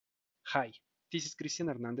Hi, this is Cristian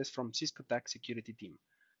Hernandez from Cisco TAC Security Team.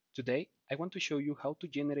 Today, I want to show you how to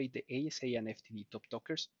generate the ASA and FTD top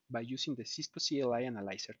talkers by using the Cisco CLI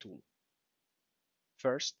Analyzer tool.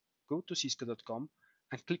 First, go to cisco.com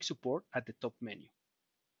and click Support at the top menu.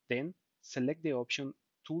 Then, select the option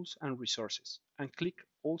Tools and Resources and click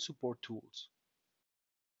All Support Tools.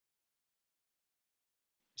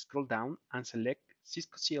 Scroll down and select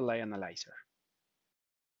Cisco CLI Analyzer.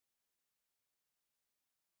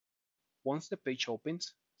 Once the page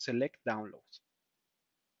opens, select Download.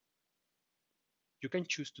 You can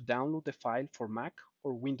choose to download the file for Mac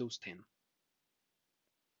or Windows 10.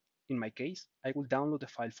 In my case, I will download the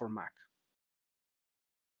file for Mac.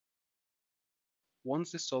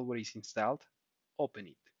 Once the software is installed, open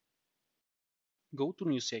it. Go to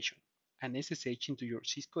New Session and SSH into your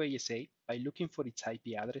Cisco ASA by looking for its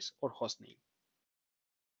IP address or hostname.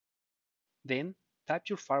 Then, type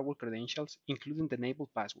your firewall credentials, including the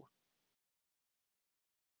enabled password.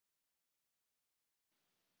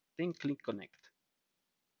 Then click Connect.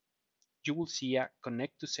 You will see a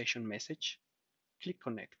Connect to Session message. Click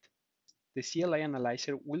Connect. The CLI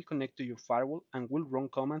Analyzer will connect to your firewall and will run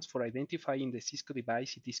commands for identifying the Cisco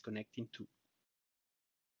device it is connecting to.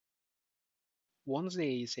 Once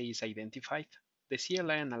the ASA is identified, the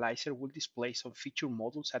CLI Analyzer will display some feature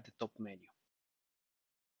modules at the top menu.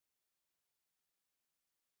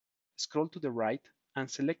 Scroll to the right and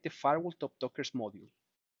select the Firewall Top Talkers module.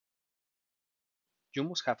 You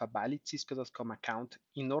must have a valid cisco.com account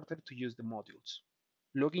in order to use the modules.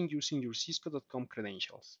 Log in using your cisco.com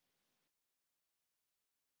credentials.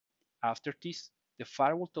 After this, the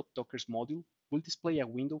Firewall Top Talkers module will display a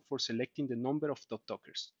window for selecting the number of top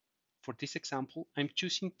talkers. For this example, I'm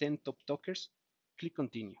choosing 10 top talkers. Click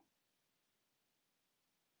Continue.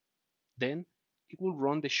 Then, it will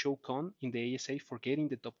run the show con in the ASA for getting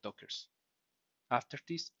the top talkers. After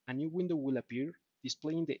this, a new window will appear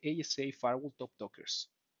displaying the ASA Firewall Top Talkers.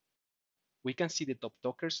 We can see the top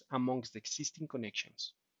talkers amongst the existing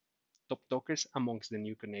connections, top talkers amongst the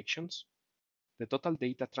new connections, the total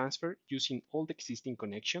data transfer using all the existing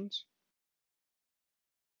connections,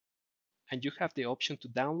 and you have the option to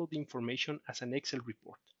download the information as an Excel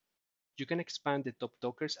report. You can expand the top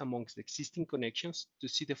talkers amongst the existing connections to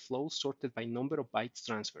see the flow sorted by number of bytes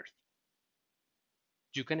transferred.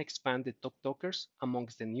 You can expand the top talkers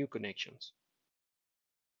amongst the new connections.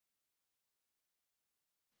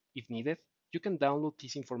 If needed, you can download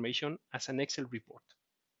this information as an Excel report.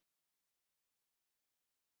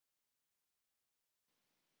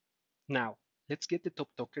 Now, let's get the top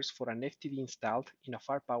talkers for an FTD installed in a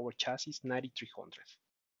Firepower Chassis 9300.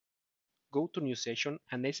 Go to New Session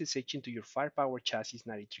and SSH into your Firepower Chassis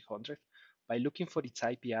 9300 by looking for its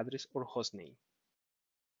IP address or hostname.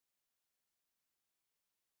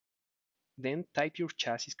 Then type your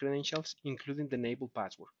chassis credentials, including the enabled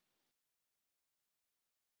password.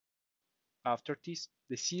 After this,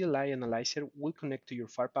 the CLI Analyzer will connect to your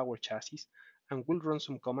Firepower chassis and will run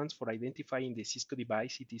some commands for identifying the Cisco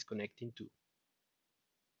device it is connecting to.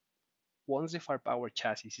 Once the Firepower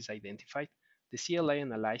chassis is identified, the CLI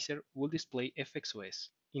Analyzer will display FXOS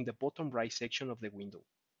in the bottom right section of the window.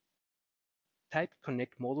 Type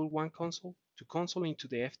Connect Module 1 console to console into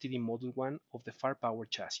the FTD Module 1 of the Firepower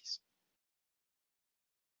chassis.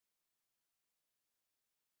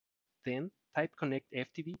 Then type Connect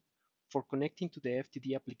FTD for connecting to the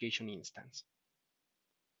FTD application instance.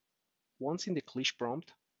 Once in the Clish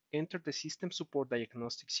prompt, enter the System Support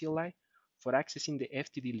Diagnostic CLI for accessing the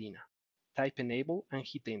FTD LINA. Type Enable and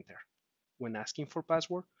hit Enter. When asking for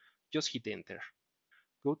password, just hit Enter.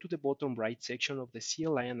 Go to the bottom right section of the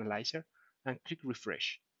CLI Analyzer and click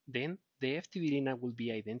Refresh. Then, the FTD LINA will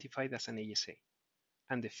be identified as an ASA,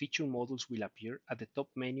 and the feature modules will appear at the top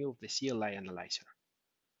menu of the CLI Analyzer.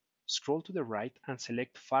 Scroll to the right and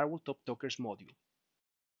select Firewall Top Talkers module.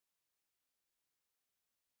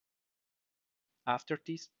 After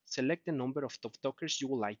this, select the number of top talkers you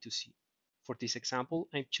would like to see. For this example,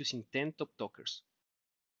 I'm choosing 10 top talkers.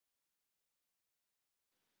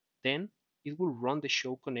 Then, it will run the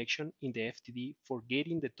show connection in the FTD for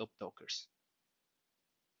getting the top talkers.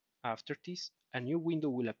 After this, a new window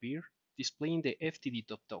will appear displaying the FTD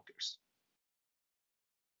top talkers.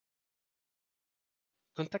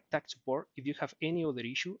 Contact TAC support if you have any other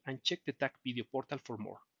issue and check the TAC video portal for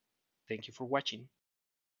more. Thank you for watching.